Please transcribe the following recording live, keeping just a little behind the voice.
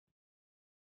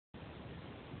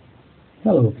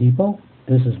Hello people,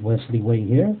 this is Wesley Way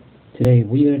here. Today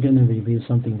we are going to review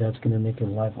something that's going to make your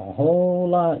life a whole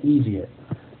lot easier.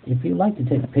 If you like to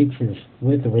take pictures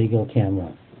with a regular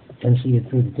camera and see it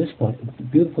through the display,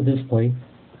 beautiful display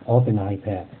of an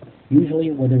iPad,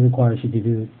 usually what it requires you to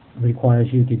do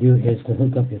is to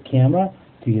hook up your camera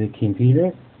to your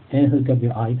computer and hook up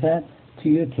your iPad to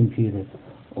your computer.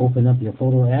 Open up your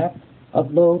photo app,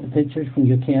 upload the pictures from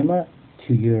your camera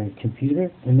to your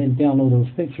computer, and then download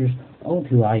those pictures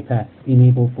onto your iPad,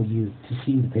 enable for you to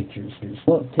see the pictures.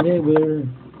 Well, today we're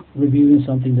reviewing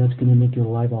something that's going to make your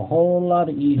life a whole lot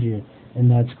easier,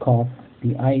 and that's called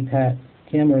the iPad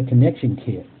Camera Connection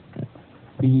Kit.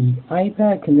 The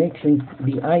iPad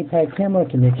Camera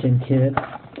Connection Kit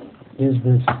is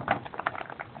this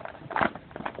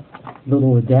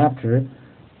little adapter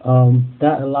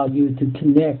that allows you to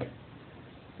connect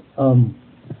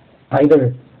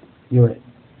either your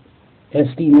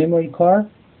SD memory card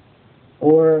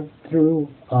or through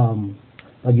a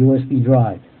USB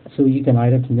drive. So you can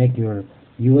either connect your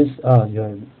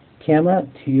your camera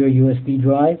to your USB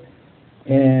drive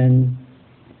and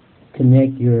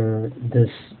connect this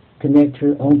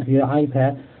connector onto your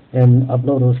iPad and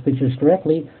upload those pictures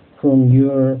directly from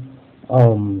your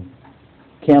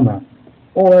camera,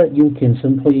 or you can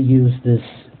simply use this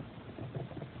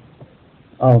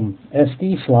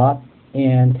SD slot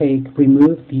and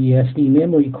remove the SD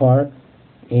memory card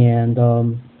and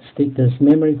stick this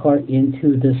memory card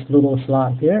into this little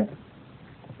slot here,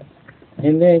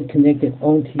 and then connect it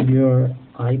onto your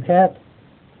iPad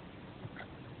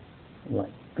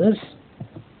like this,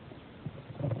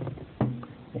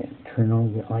 and turn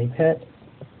on your iPad.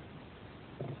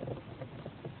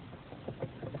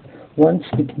 Once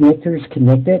the connector is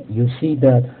connected, you see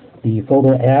that the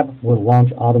photo app will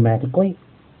launch automatically,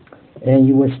 and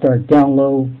you will start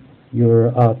download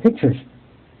your pictures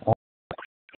on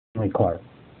my card.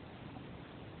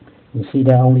 You see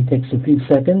that only takes a few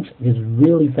seconds. It's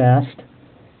really fast.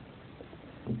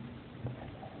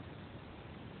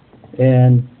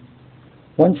 And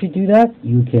once you do that,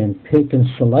 you can pick and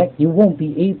select. You won't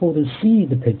be able to see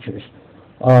the pictures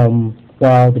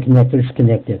while the connector is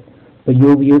connected, but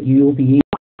you'll be able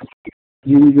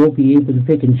to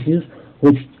pick and choose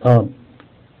which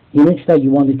image that you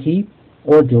want to keep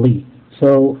or delete.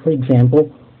 So, for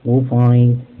example, we'll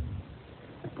find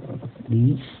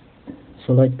these.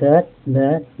 Select that.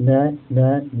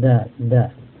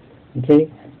 Okay,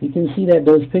 you can see that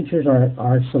those pictures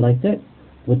are selected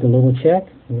with the little check.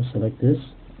 We'll select this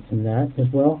and that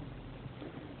as well.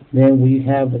 Then we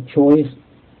have a choice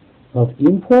of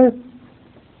import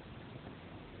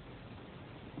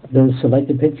those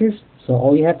selected pictures. So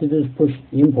all you have to do is push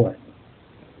import.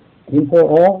 Import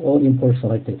all or import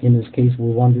selected. In this case,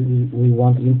 we want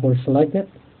import selected.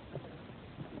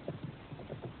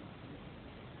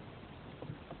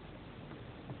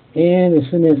 And as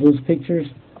soon as those pictures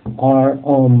are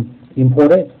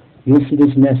imported, you'll see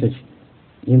this message: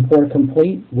 import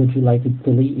complete. Would you like to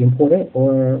delete, import it,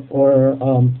 or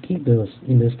keep those?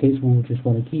 In this case, we'll just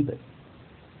want to keep it.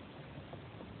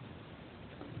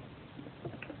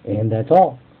 And that's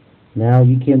all. Now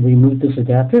you can remove this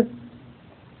adapter,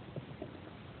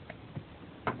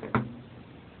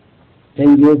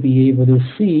 and you'll be able to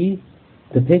see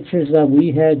the pictures that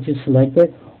we had just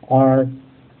selected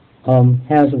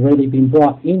has already been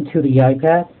brought into the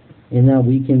iPad, and now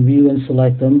we can view and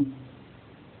select them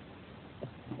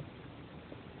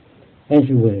as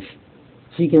you wish.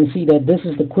 So you can see that this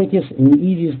is the quickest and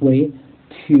easiest way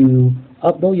to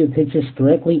upload your pictures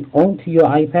directly onto your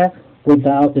iPad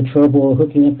without the trouble of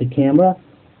hooking up the camera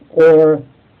or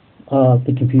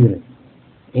the computer.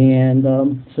 And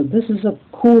so this is a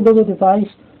cool little device.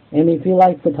 And if you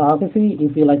like photography,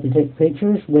 if you like to take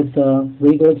pictures with a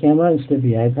regular camera instead of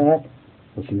your iPad,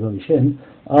 which you really shouldn't,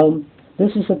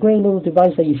 this is a great little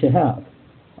device that you should have.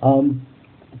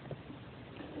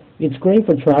 It's great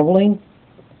for traveling,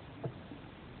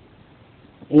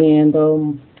 and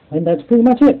that's pretty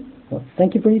much it. Well,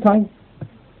 thank you for your time.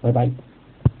 Bye-bye.